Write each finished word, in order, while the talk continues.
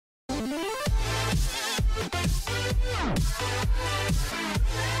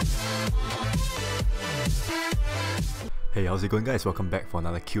Hey, how's it going guys? Welcome back for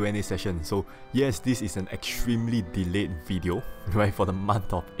another Q&A session. So yes, this is an extremely delayed video, right, for the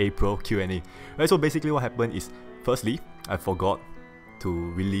month of April Q&A. Right, so basically what happened is, firstly, I forgot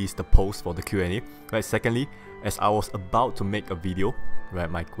to release the post for the Q&A. Right, secondly, as I was about to make a video, right,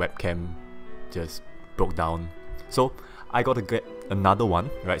 my webcam just broke down. So I got to get another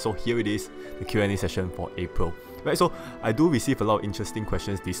one, right? So here it is, the Q&A session for April. Right, so I do receive a lot of interesting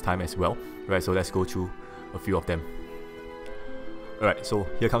questions this time as well. Right, so let's go through a few of them. Alright, so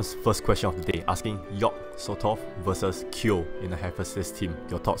here comes first question of the day, asking York Sotov versus Kyo in the Hephaestus team.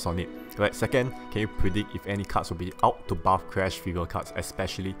 Your thoughts on it. Right, second, can you predict if any cards will be out to buff Crash Fever cards,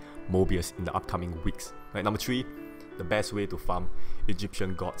 especially Mobius, in the upcoming weeks? Right, number three, the best way to farm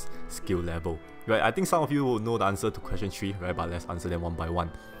Egyptian gods skill level. Right, I think some of you will know the answer to question 3, right, but let's answer them one by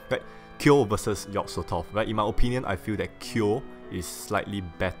one. Right, Kyo versus York Sotov. Right, in my opinion, I feel that Kyo is slightly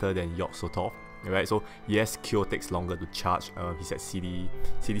better than York Sotov. Right, so yes, Kyo takes longer to charge. He's at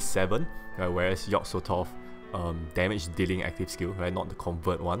CD7, right, whereas York Sotov, damage dealing active skill, right, not the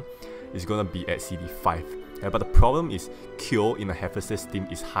convert one, is gonna be at CD5. Right, but the problem is Kyo in a Hephaestus team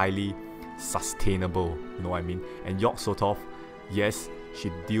is highly sustainable, you know what I mean? And York Sotov, yes, she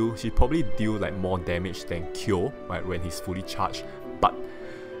probably deal like more damage than Kyo, right, when he's fully charged, but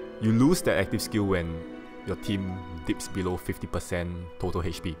you lose that active skill when your team dips below 50% total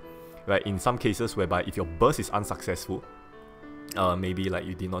HP. Right, in some cases whereby if your burst is unsuccessful, maybe like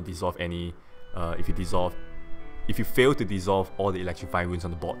you did not dissolve any, if you fail to dissolve all the electrifying runes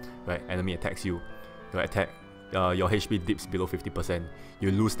on the board, right, enemy attacks you, your HP dips below 50%,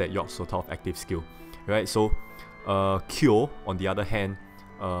 you lose that York Sotov active skill, right? So Kyo, on the other hand,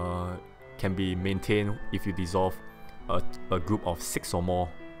 can be maintained if you dissolve a group of 6 or more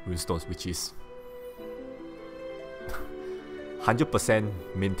runestones, which is 100%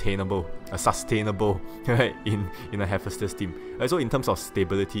 maintainable, sustainable, right, in a Hephaestus team. Right, so in terms of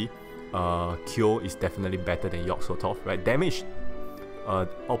stability, Kyo is definitely better than York Sotov. Right, damage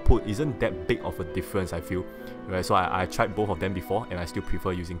output isn't that big of a difference, I feel. Right, so I tried both of them before, and I still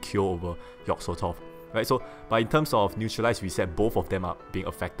prefer using Kyo over York Sotov. Right, so but in terms of neutralize reset, both of them are being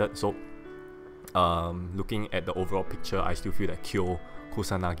affected. So looking at the overall picture, I still feel that Kyo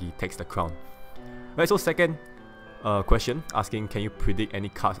Kusanagi takes the crown. Right, so second question, asking can you predict any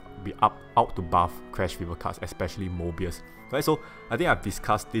cards be out to buff Crash Fever cards, especially Mobius. Right, so I think I've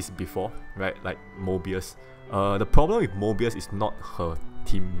discussed this before, right, like Mobius. The problem with Mobius is not her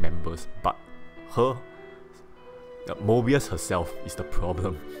team members, but Mobius herself is the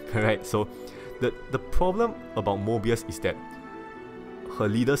problem. Right, so the problem about Mobius is that her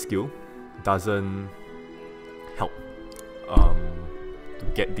leader skill doesn't help to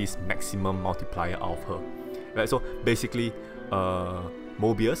get this maximum multiplier out of her. Right, so basically,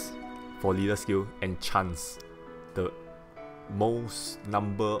 Mobius for leader skill enchants the most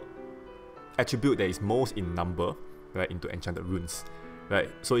number attribute that is most in number, right, into enchanted runes. Right,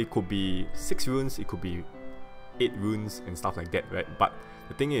 so it could be 6 runes, it could be 8 runes and stuff like that. Right, but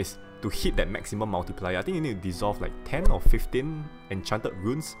the thing is, to hit that maximum multiplier, I think you need to dissolve like 10 or 15 enchanted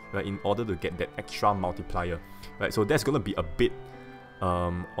runes, right, in order to get that extra multiplier. Right, so that's gonna be a bit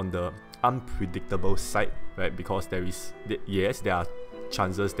on the unpredictable side, right, because there are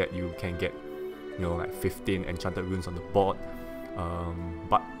chances that you can get, you know, like 15 enchanted runes on the board,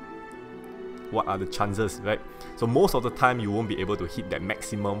 but what are the chances, right? So most of the time you won't be able to hit that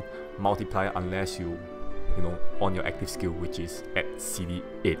maximum multiplier unless you know, on your active skill, which is at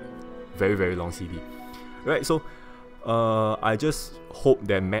CD8, very very long CD. Right, so I just hope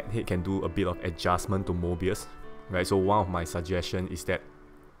that Madhead can do a bit of adjustment to Mobius. Right, so one of my suggestions is that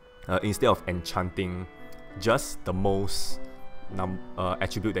instead of enchanting just the most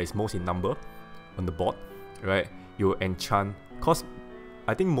attribute that is most in number on the board, right, you enchant, cause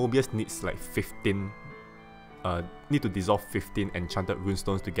I think Mobius needs like 15, need to dissolve 15 enchanted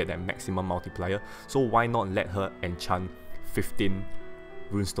runestones to get that maximum multiplier. So why not let her enchant 15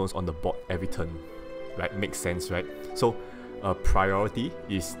 runestones on the board every turn? Right, makes sense, right? So priority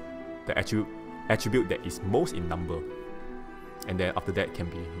is the attribute that is most in number, and then after that can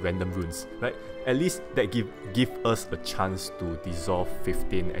be random runes, right? At least that give us a chance to dissolve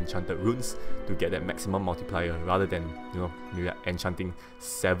 15 enchanted runes to get that maximum multiplier, rather than, you know, maybe enchanting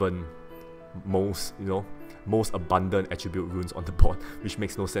 7 most abundant attribute runes on the board, which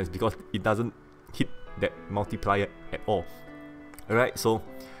makes no sense because it doesn't hit that multiplier at all. Alright, so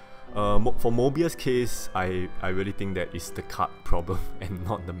for Mobius case, I really think that it's the card problem and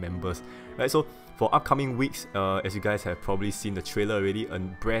not the members. Right, so for upcoming weeks, as you guys have probably seen the trailer already, a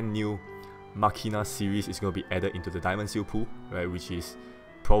brand new Machina series is going to be added into the Diamond Seal pool, right, which is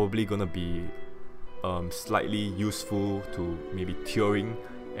probably going to be slightly useful to maybe Turing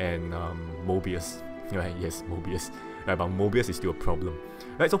and Mobius, right? Yes, Mobius, right? But Mobius is still a problem,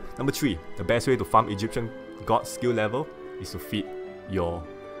 right? So number 3, the best way to farm Egyptian god skill level is to feed your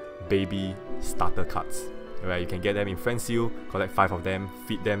baby starter cards, right? You can get them in Friend Seal, collect 5 of them,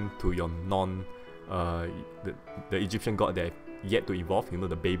 feed them to your the Egyptian god that yet to evolve, you know,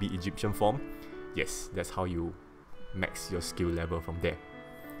 the baby Egyptian form. Yes, that's how you max your skill level from there.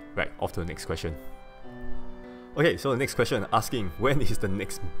 Right, off to the next question. Okay, so the next question asking, when is the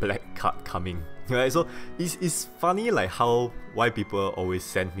next black card coming? Right, so it's funny like why people always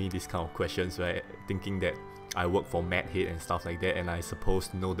send me these kind of questions, right? Thinking that I work for Madhead and stuff like that, and I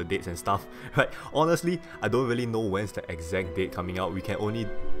supposed to know the dates and stuff, right? Honestly, I don't really know when's the exact date coming out.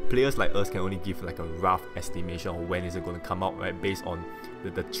 Players like us can only give like a rough estimation of when is it going to come out, right? Based on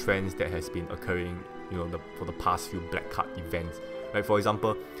the trends that has been occurring, you know, for the past few black card events, right? For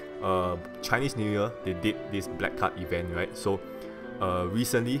example, Chinese New Year, they did this black card event, right? So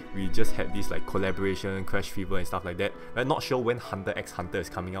recently we just had this like collaboration, Crash Fever and stuff like that, right? Not sure when Hunter x Hunter is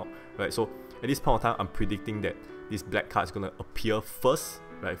coming out, right? So at this point of time, I'm predicting that this black card is going to appear first,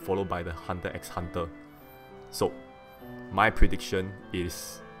 right, followed by the Hunter x Hunter. So my prediction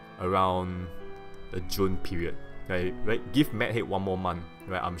is around the June period, right? Give Madhead 1 more month,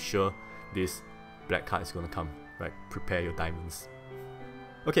 right? I'm sure this black card is going to come, right? Prepare your diamonds.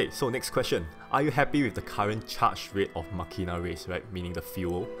 Okay, so next question. Are you happy with the current charge rate of Machina race, right? Meaning the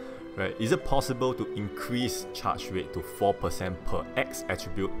fuel, right? Is it possible to increase charge rate to 4% per X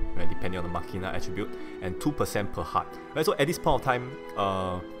attribute, right? Depending on the Machina attribute, and 2% per heart, right? So at this point of time,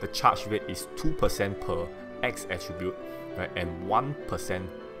 the charge rate is 2% per X attribute, right? And 1%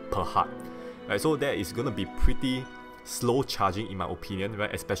 per heart, right? So that is gonna be pretty slow charging in my opinion,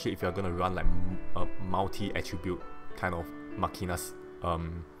 right? Especially if you're gonna run like a multi-attribute kind of Machina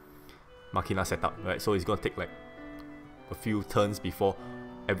setup, right? So it's gonna take like a few turns before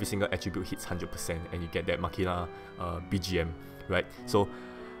every single attribute hits 100% and you get that Machina BGM, right? So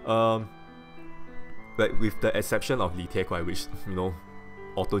like with the exception of Li Tie, which, you know,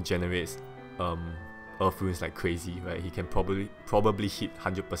 auto generates Earth runes like crazy, right? He can probably hit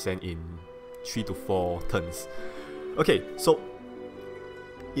 100% in 3 to 4 turns. Okay, so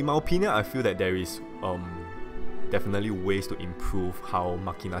in my opinion, I feel that there is definitely ways to improve how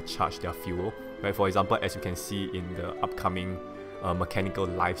Machina charge their fuel, right? For example, as you can see in the upcoming Mechanical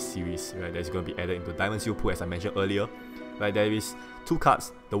Life series, right, that's going to be added into Diamond Seal pool, as I mentioned earlier, right? There is 2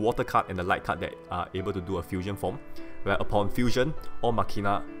 cards, the Water card and the Light card, that are able to do a fusion form, right? Upon fusion, all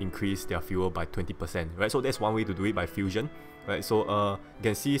Machina increase their fuel by 20%, right? So that's one way to do it, by fusion, right? So you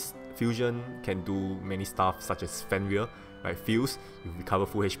can see fusion can do many stuff such as Fenrir, right? Fuse, you recover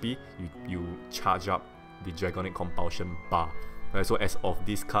full HP, you charge up the Dragonic Compulsion bar, right? So as of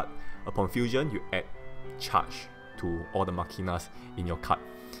this card, upon fusion, you add charge to all the Machinas in your card.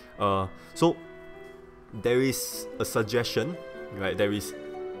 So there is a suggestion, right? There is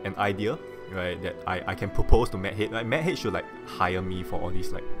an idea, right, that I can propose to Madhead, right? Madhead should like hire me for all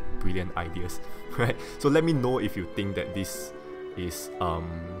these like brilliant ideas, right? So let me know if you think that this is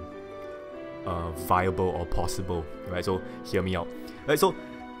viable or possible, right? So hear me out, right? So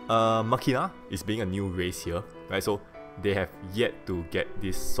Machina is being a new race here, right? So they have yet to get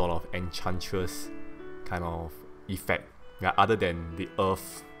this sort of enchantress kind of effect, right? Other than the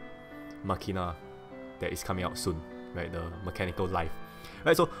Earth Machina that is coming out soon, right? The Mechanical Life,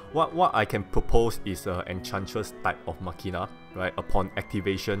 right? So what I can propose is an enchantress type of Machina, right? Upon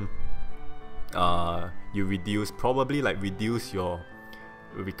activation, you probably reduce your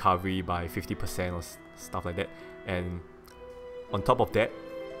recovery by 50% or stuff like that, and on top of that,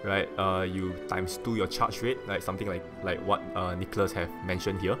 right, you ×2 your charge rate, right? Something like what Nicholas have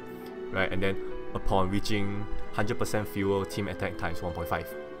mentioned here, right? And then upon reaching 100% fuel, team attack ×1.5,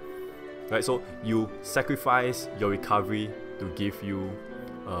 right? So you sacrifice your recovery to give you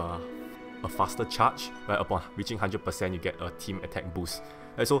a faster charge, right? Upon reaching 100%, you get a team attack boost,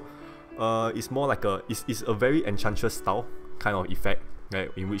 right? So it's more like it's a very enchantress style kind of effect,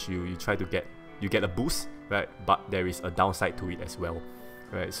 right? In which you try to get a boost, right? But there is a downside to it as well,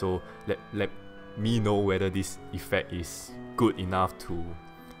 right? So let me know whether this effect is good enough to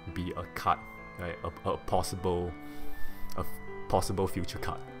be a card, right? A possible future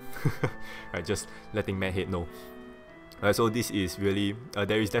card, right? Just letting Madhead know. Right, so this is really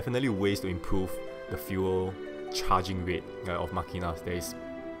there is definitely ways to improve the fuel charging rate, right, of Machinas. There is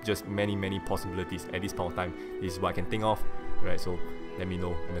just many possibilities at this point of time. This is what I can think of, right? So let me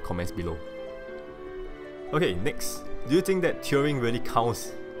know in the comments below. Okay, next, do you think that Turing really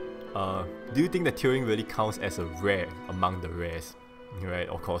counts do you think that Turing really counts as a rare among the rares? Right,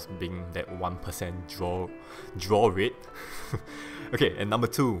 of course, being that 1% draw rate. Okay, and number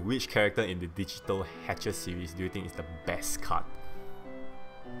 2, which character in the Digital Hatcher series do you think is the best card?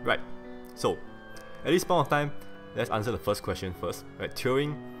 Right, so at this point of time, let's answer the first question first. Right,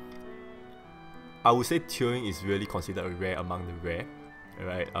 Turing, I would say Turing is really considered a rare among the rare.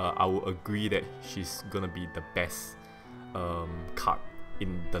 Right, I will agree that she's gonna be the best card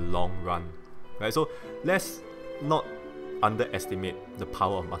in the long run. Right, so let's not underestimate the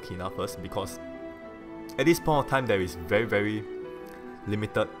power of Machina first, because at this point of time there is very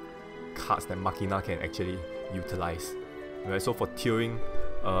limited cards that Machina can actually utilize. Right, so for Turing,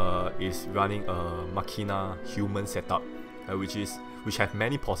 is running a Machina human setup, which have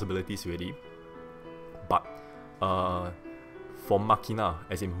many possibilities really, but for Machina,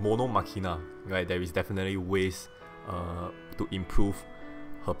 as in mono Machina, right, there is definitely ways to improve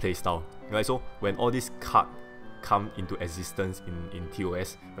her playstyle. Right, so when all these cards come into existence in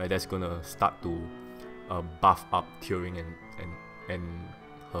TOS, right, that's gonna start to buff up Turing and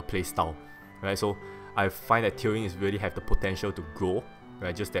her playstyle. Right, so I find that Turing is really have the potential to grow.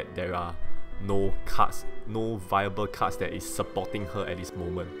 Right, just that there are no viable cards that is supporting her at this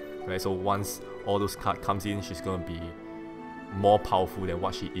moment. Right, so once all those cards comes in, she's gonna be more powerful than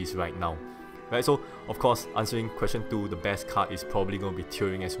what she is right now. Right, so of course, answering question 2, the best card is probably gonna be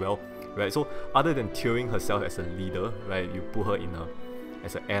Turing as well. Right, so other than Turing herself as a leader, right, you put her in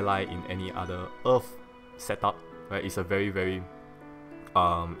as an ally in any other Earth setup. Right, it's a very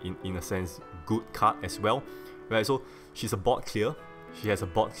in a sense good card as well. Right, so she's a board clear. She has a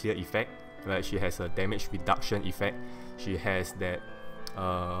board clear effect. Right, she has a damage reduction effect. She has that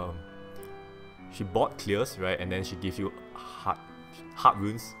she board clears, right, and then she gives you hard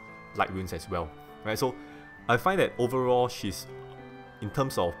runes, light runes as well. Right, so I find that overall she's, in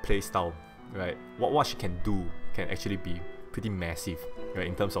terms of playstyle, right, what she can do can actually be pretty massive, right,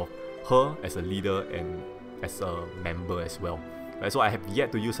 in terms of her as a leader and as a member as well. Right, so I have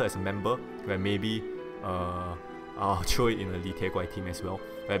yet to use her as a member. Right, maybe I'll throw it in a Li Tie team as well.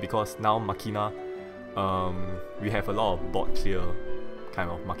 Right, because now Machina, we have a lot of board clear kind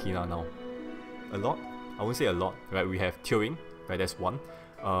of Machina now. A lot? I won't say a lot. Right, we have Turing. Right, that's one.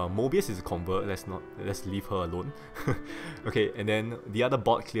 Mobius is a convert. Let's leave her alone. Okay, and then the other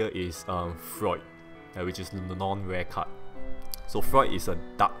board clear is Freud, which is the non-rare card. So Freud is a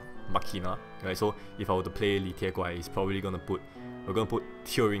dark Machina. Right, so if I were to play Li Tie, it's probably we're gonna put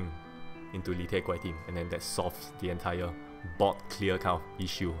Turing into Li Tie team, and then that solves the entire board clear kind of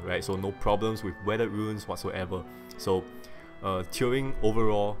issue. Right, so no problems with weathered runes whatsoever. So Turing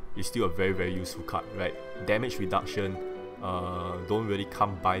overall is still a very useful card. Right, damage reduction don't really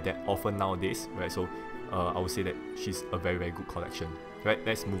come by that often nowadays. Right, so I would say that she's a very good collection. Right,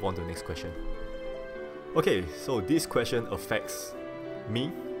 let's move on to the next question. Okay, so this question affects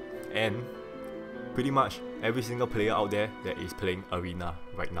me and pretty much every single player out there that is playing Arena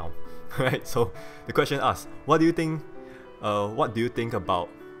right now. Right, so the question asks, what do you think about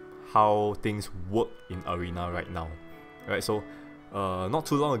how things work in Arena right now? Right, so not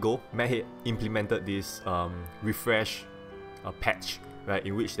too long ago, Madhead implemented this refresh patch, right,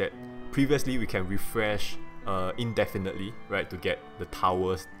 in which that previously we can refresh indefinitely, right, to get the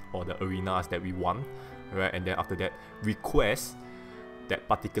towers or the arenas that we want, right, and then after that request that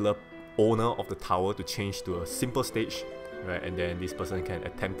particular owner of the tower to change to a simple stage, right, and then this person can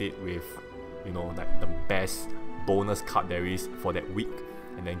attempt it with, you know, like the best bonus card there is for that week,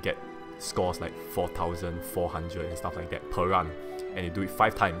 and then get scores like 4,400 and stuff like that per run, and you do it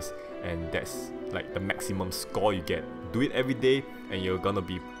 5 times, and that's like the maximum score you get. Do it every day and you're gonna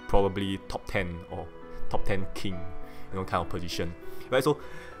be probably top 10 or top 10 king, you know, kind of position. Right, so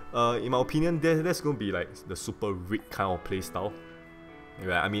in my opinion, that's gonna be like the super rigged kind of playstyle.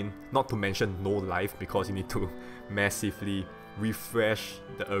 Right, I mean, not to mention no life, because you need to massively refresh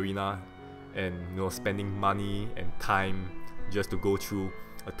the arena and, you know, spending money and time just to go through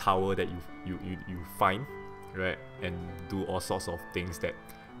a tower that you find, right, and do all sorts of things that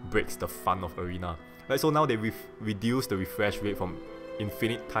breaks the fun of arena. Right, so now they reduce the refresh rate from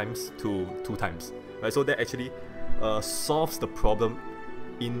infinite times to 2 times. Right, so that actually solves the problem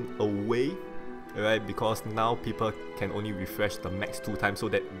in a way, right, because now people can only refresh the max 2 times,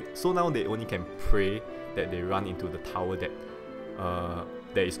 so now they only can pray that they run into the tower that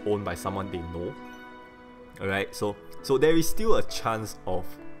that is owned by someone they know. Alright, so there is still a chance of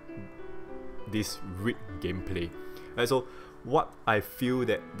this rigged gameplay. Right, so what I feel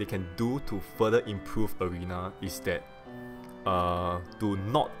that they can do to further improve arena is that to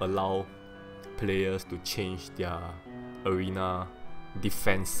not allow players to change their arena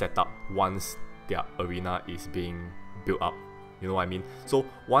defense setup once their arena is being built up. You know what I mean? So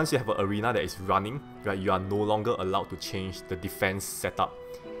once you have an arena that is running, right, you are no longer allowed to change the defense setup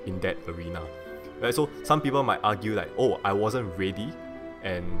in that arena. Right? So some people might argue like, oh, I wasn't ready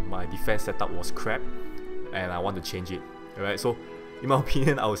and my defense setup was crap and I want to change it. Right? So in my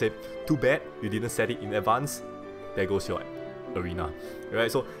opinion, I would say, too bad you didn't set it in advance. There goes your arena.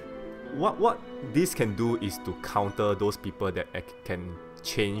 Right? So what this can do is to counter those people that can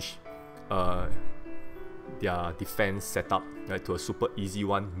change their defense setup, right, to a super easy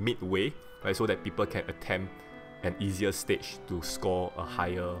one midway, right, so that people can attempt an easier stage to score a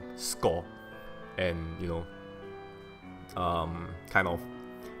higher score and, you know, kind of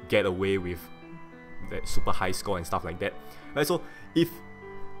get away with that super high score and stuff like that. Right, so if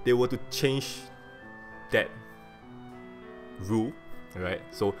they were to change that rule, right,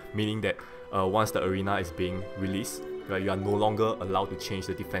 so meaning that once the arena is being released, right, you are no longer allowed to change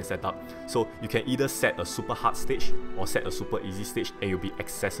the defense setup. So you can either set a super hard stage or set a super easy stage, and you'll be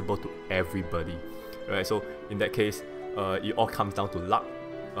accessible to everybody. Right, so in that case, it all comes down to luck,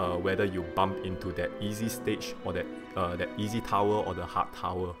 whether you bump into that easy stage or that easy tower or the hard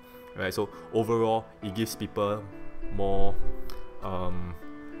tower. Right, so overall, it gives people more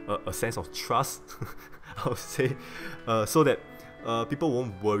a sense of trust, I would say, so that people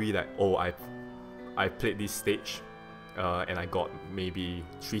won't worry that, oh, I played this stage and I got maybe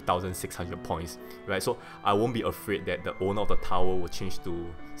 3,600 points, right? So I won't be afraid that the owner of the tower will change to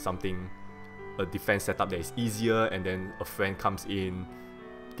something, a defense setup that is easier, and then a friend comes in,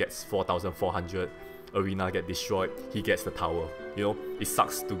 gets 4,400, arena get destroyed, he gets the tower. You know, it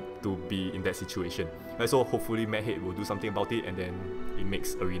sucks to be in that situation. Right? So hopefully Madhead will do something about it, and then it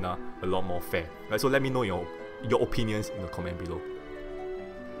makes arena a lot more fair. Right? So let me know your opinions in the comment below.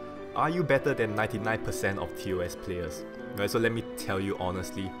 Are you better than 99% of TOS players? Right, so let me tell you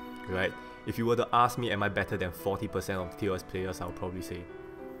honestly, right, if you were to ask me, am I better than 40% of TOS players, I'll probably say,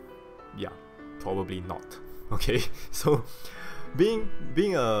 yeah, probably not. Okay, so being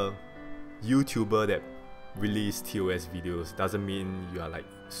a YouTuber that release TOS videos doesn't mean you are like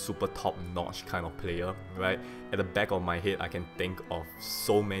super top-notch kind of player, right? At the back of my head, I can think of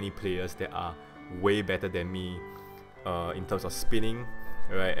so many players that are way better than me in terms of spinning,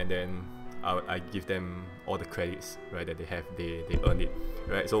 right? And then I give them all the credits, right, that they have, they earn it,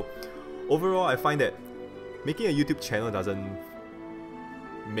 right? So overall, I find that making a YouTube channel doesn't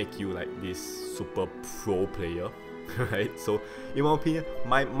make you like this super pro player, right? So in my opinion,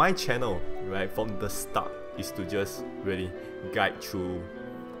 my channel, right, from the start is to just really guide through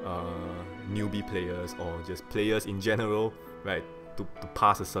newbie players or just players in general, right, to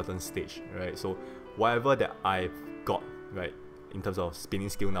pass a certain stage, right? So whatever that I've got, right, in terms of spinning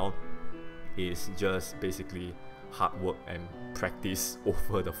skill now is just basically hard work and practice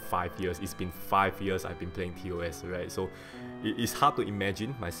over the 5 years. It's been 5 years I've been playing TOS, right? So it's hard to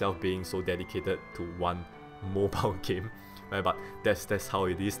imagine myself being so dedicated to one mobile game, right? But that's how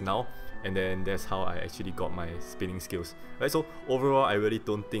it is now, and then that's how I actually got my spinning skills, right? So overall, I really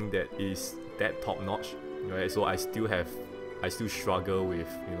don't think that is that top notch, right? So I still struggle with,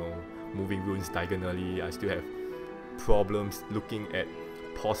 you know, moving runes diagonally. I still have problems looking at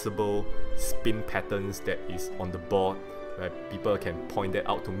possible spin patterns that is on the board, right? People can point that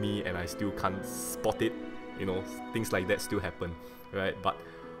out to me and I still can't spot it, you know, things like that still happen, right? But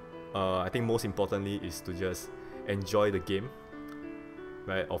I think most importantly is to just enjoy the game,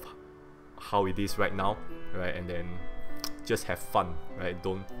 right, of how it is right now, right, and then just have fun, right?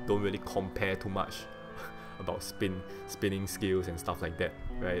 Don't really compare too much about spinning skills and stuff like that,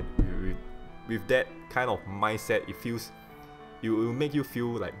 right? With that kind of mindset, it will make you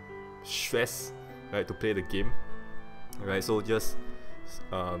feel like stress, right, to play the game, right? So just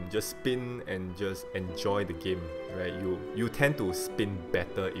spin and just enjoy the game, right? You tend to spin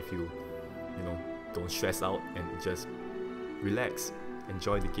better if you know, don't stress out and just relax,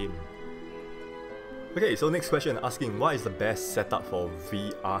 enjoy the game. Okay, so next question asking, what is the best setup for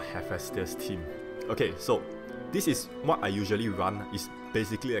VR Hephaestus team? Okay, so this is what I usually run. It's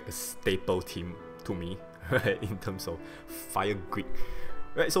basically like a staple team to me, right, in terms of Fire Greek,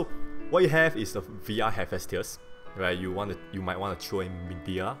 right? So what you have is the VR Hephaestus, right? You might want to throw in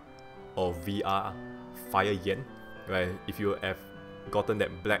Medea or VR Fire Yen, right? If you have gotten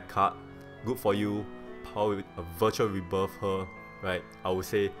that black card, good for you. Power with a virtual rebirth her, right? I would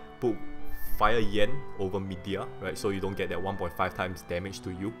say put Fire Yen over Medea, right? So you don't get that 1.5 times damage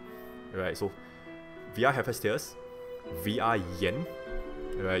to you, right? So VR Hephaestus, VR Yen,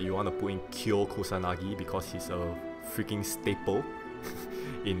 right? You want to put in Kyo Kusanagi because he's a freaking staple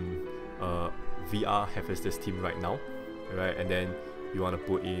in VR Hephaestus team right now, right? And then you want to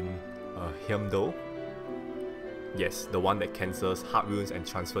put in Hyundai. Yes, the one that cancels heart runes and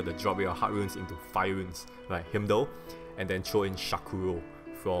transfer the drop rate of heart runes into fire runes, right? Hyundai, and then throw in Shakuro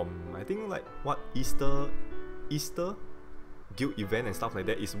from, I think, like what, Easter guild event and stuff like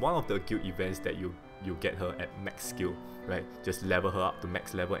that. Is one of the guild events that you get her at max skill, right? Just level her up to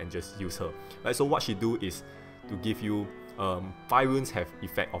max level and just use her, right? So what she do is to give you fire runes have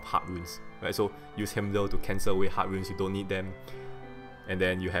effect of heart runes, right? So use Hyundai to cancel away heart runes, you don't need them, and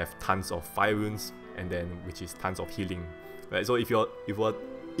then you have tons of fire runes, and then which is tons of healing, right? So if you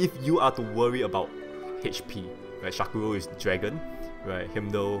are to worry about HP, right? Shakuro is dragon, right?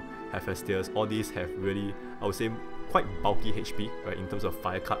 Hyundai, Hephaestus, all these have really, I would say, quite bulky HP, right, in terms of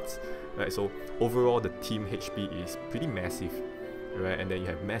fire cards, right? So overall the team HP is pretty massive, right? And then you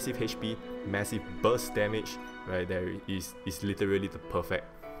have massive HP, massive burst damage, right? There is literally the perfect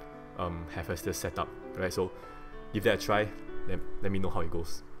Hephaestus setup, right? So give that a try, let me know how it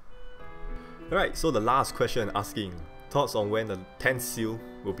goes. Alright, so the last question asking thoughts on when the 10th seal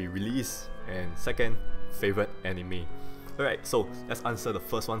will be released, and second, favorite anime. Alright, so let's answer the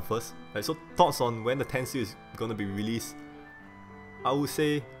first one first. Right, so thoughts on when the 10th seal is gonna be released. I would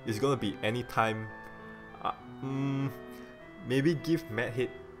say it's gonna be anytime. Maybe give Madhead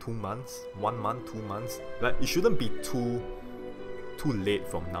 2 months, 1 month, 2 months. Like, it shouldn't be too late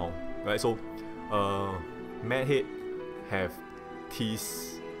from now. Right, so Madhead have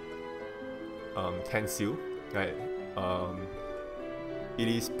teased 10th seal, right? It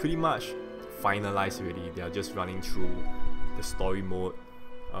is pretty much finalized already. They are just running through the story mode,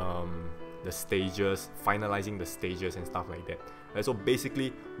 the stages, finalizing the stages and stuff like that. Right, so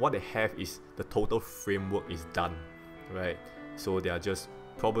basically what they have is the total framework is done, right? So they are just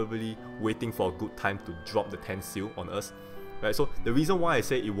probably waiting for a good time to drop the 10th seal on us, right? So the reason why I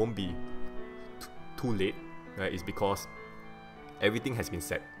say it won't be too late, right, is because everything has been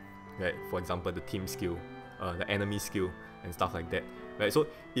set, right? For example, the team skill, the enemy skill and stuff like that, right? So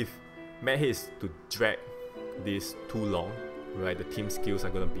if Madhead is to drag this too long, right, the team skills are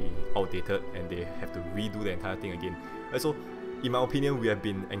going to be outdated and they have to redo the entire thing again, right? So in my opinion, we have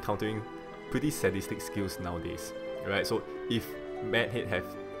been encountering pretty sadistic skills nowadays, right? So if Madhead have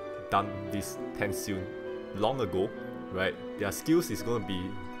done this 10th seal long ago, right, their skills is going to be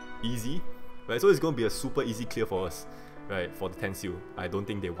easy, right? So it's going to be a super easy clear for us, right, for the 10th seal. I don't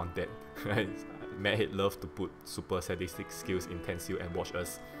think they want that, right? Madhead love to put super sadistic skills in 10th seal and watch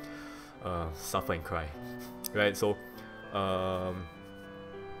us suffer and cry, right? So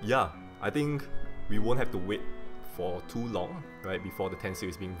yeah, I think we won't have to wait for too long, right, before the 10th seal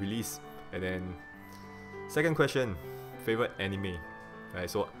is being released. And then second question, favorite anime, right?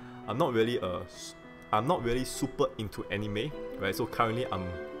 So I'm not really super into anime, right? So currently I'm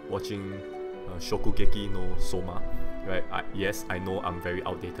watching Shokugeki no Soma, right? Yes, I know I'm very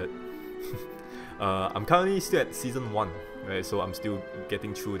outdated. I'm currently still at season 1, right? So I'm still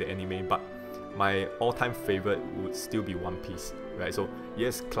getting through the anime, but my all-time favorite would still be One Piece, right? So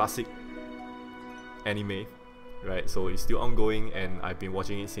yes, classic anime, right? So it's still ongoing and I've been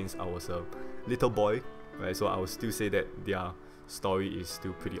watching it since I was a little boy, right? So I would still say that their story is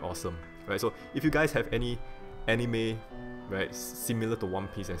still pretty awesome, right? So if you guys have any anime, right, similar to One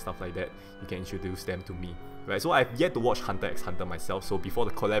Piece and stuff like that, you can introduce them to me, right? So I've yet to watch Hunter x Hunter myself, so before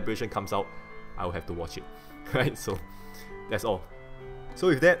the collaboration comes out, I will have to watch it, right? So that's all. So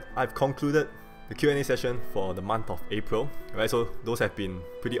with that, I've concluded the Q&A session for the month of April, right? So those have been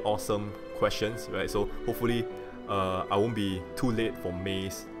pretty awesome questions, right? So hopefully I won't be too late for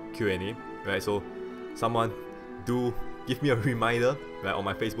May's Q&A, right? So someone do give me a reminder, right, on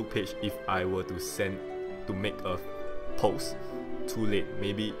my Facebook page if I were to make a post too late.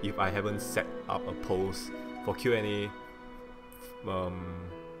 Maybe if I haven't set up a post for Q&A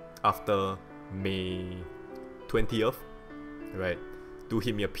after May 20th, right, do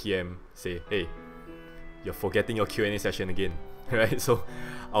hit me a PM, say, hey, you're forgetting your Q&A session again, right? So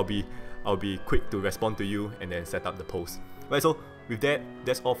I'll be quick to respond to you and then set up the post, right? So with that,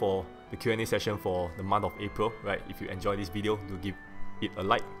 that's all for the Q&A session for the month of April, right? If you enjoyed this video, do give it a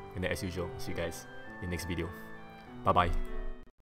like, and then as usual, see you guys in the next video. Bye bye.